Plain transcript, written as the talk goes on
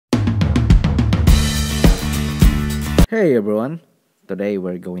Hey everyone! Today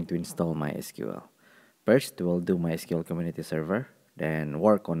we're going to install MySQL. First, we'll do MySQL Community Server, then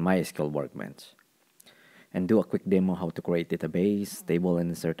work on MySQL Workbench, and do a quick demo how to create database, table, and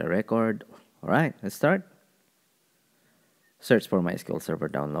insert a record. Alright, let's start. Search for MySQL Server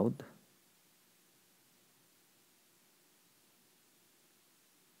download.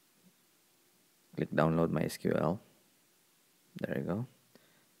 Click download MySQL. There you go.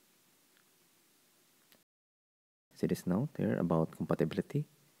 See this note here about compatibility.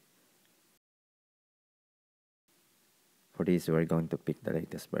 For this, we're going to pick the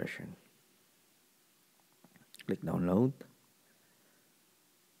latest version. Click download.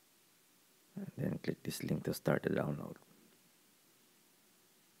 And then click this link to start the download.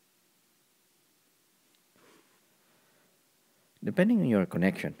 Depending on your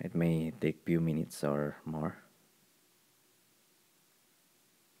connection, it may take few minutes or more.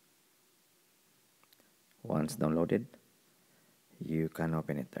 Once downloaded, you can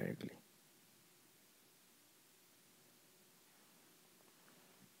open it directly.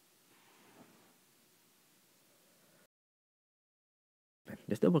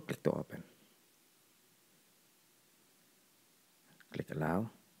 Just double click to open. Click allow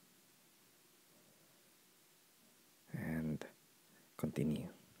and continue.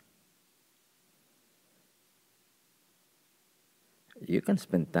 You can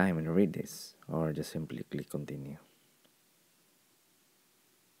spend time and read this or just simply click continue.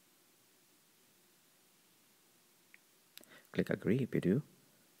 Click agree if you do.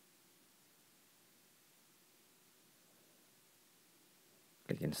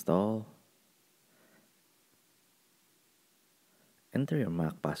 Click install. Enter your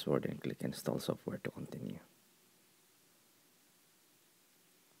Mac password and click install software to continue.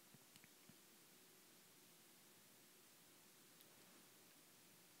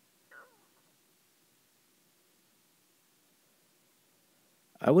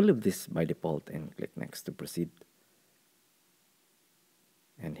 I will leave this by default and click next to proceed.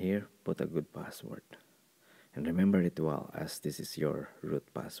 And here, put a good password. And remember it well, as this is your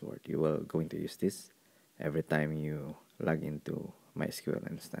root password. You will going to use this every time you log into MySQL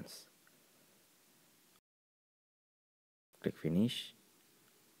instance. Click finish.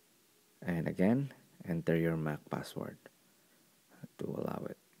 And again, enter your Mac password to allow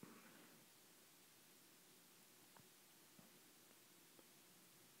it.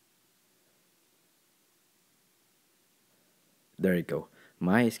 There you go.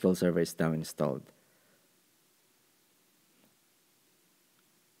 MySQL Server is now installed.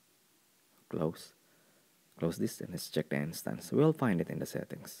 Close this and let's check the instance. We'll find it in the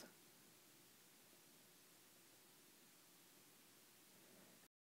settings.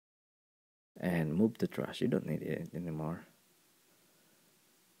 And move to trash. You don't need it anymore.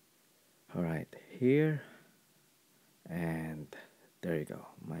 Alright, here and there you go,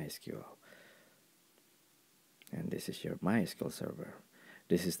 MySQL. And this is your MySQL server.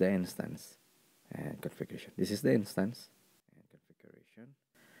 This is the instance and configuration. This is the instance and configuration.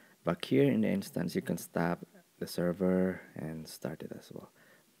 Back here in the instance, you can stop the server and start it as well.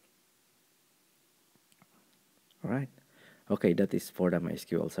 Alright, okay, that is for the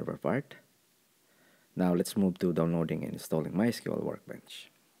MySQL server part. Now let's move to downloading and installing MySQL Workbench.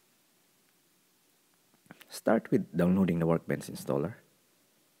 Start with downloading the Workbench installer.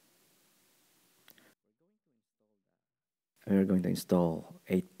 We're going to install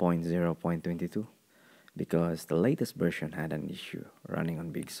 8.0.22 because the latest version had an issue running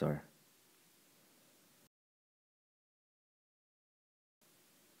on Big Sur.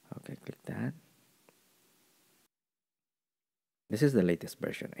 Okay, click that. This is the latest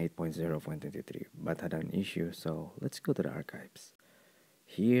version, 8.0.23, but had an issue, so let's go to the archives.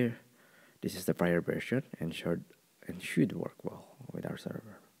 Here, this is the prior version and should work well with our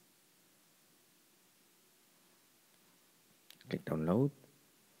server. Click download.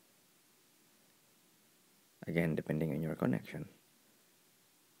 Again, depending on your connection,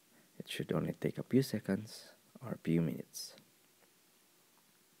 it should only take a few seconds or a few minutes.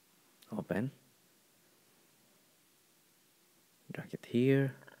 Open. Drag it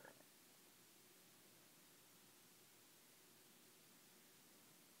here.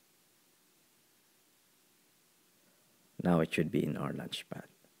 Now it should be in our launchpad.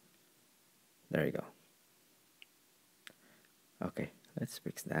 There you go. Okay, let's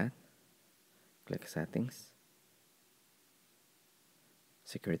fix that. Click settings,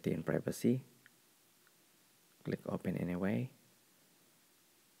 security and privacy. Click open anyway.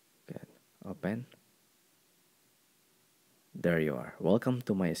 Good. Open. There you are. Welcome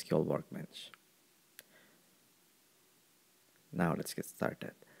to MySQL Workbench. Now let's get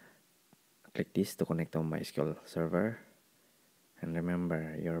started. Click this to connect to MySQL server. And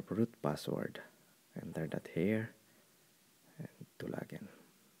remember your root password. Enter that here and to log in.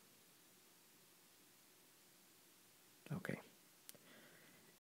 Okay.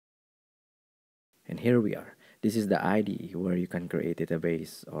 And here we are. This is the ID where you can create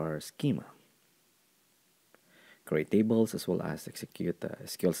database or schema, create tables, as well as execute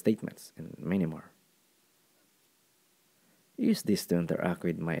SQL statements and many more. Use this to interact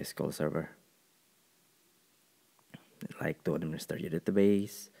with MySQL server, like to administer your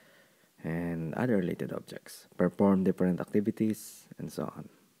database and other related objects, perform different activities, and so on.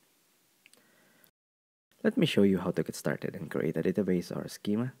 Let me show you how to get started and create a database or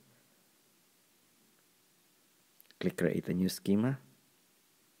schema. Click Create a new schema.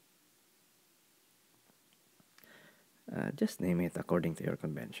 Just name it according to your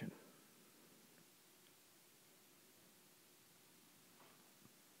convention.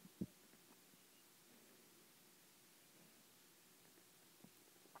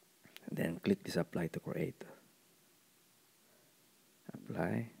 Then click this Apply to create.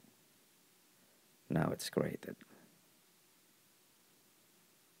 Apply. Now it's created.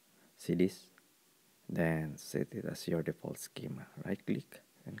 See this? Then set it as your default schema. Right click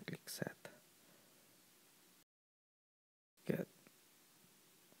and click Set. Good.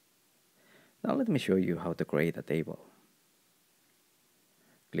 Now let me show you how to create a table.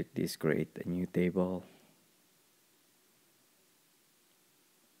 Click this Create a new table.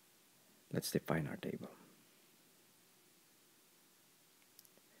 Let's define our table.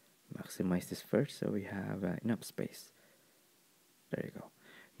 Maximize this first so we have enough space. There you go.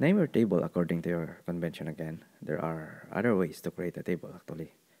 Name your table according to your convention again. There are other ways to create a table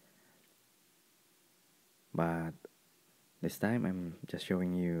actually. But this time I'm just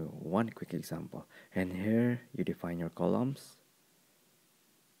showing you one quick example. And here you define your columns.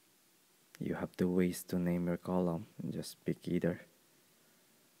 You have two ways to name your column. Just pick either.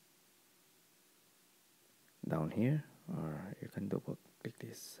 Down here, or you can double click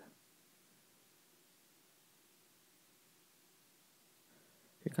this.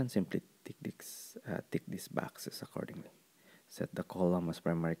 You can simply tick these boxes accordingly. Set the column as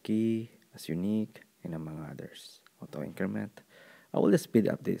primary key, as unique, and among others. Auto increment. I will just speed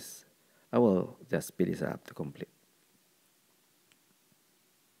up this. I will just speed this up to complete.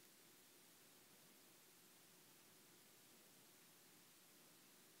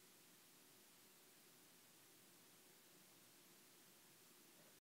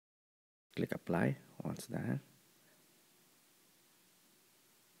 Click Apply once done.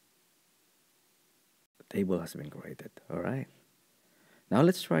 The table has been created. Alright. Now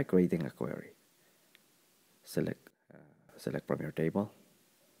let's try creating a query. Select from your table.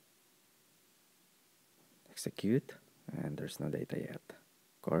 Execute. And there's no data yet.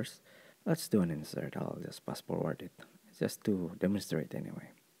 Of course. Let's do an insert. I'll just fast forward it. Just to demonstrate anyway.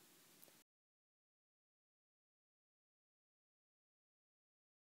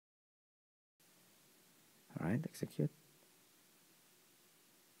 Alright, execute.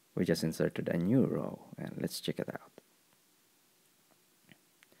 We just inserted a new row and let's check it out.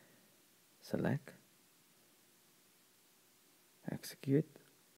 Select. Execute.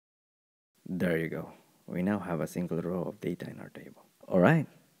 There you go. We now have a single row of data in our table. Alright,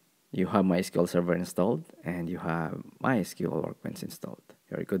 you have MySQL Server installed and you have MySQL Workbench installed.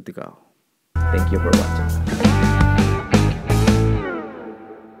 You're good to go. Thank you for watching.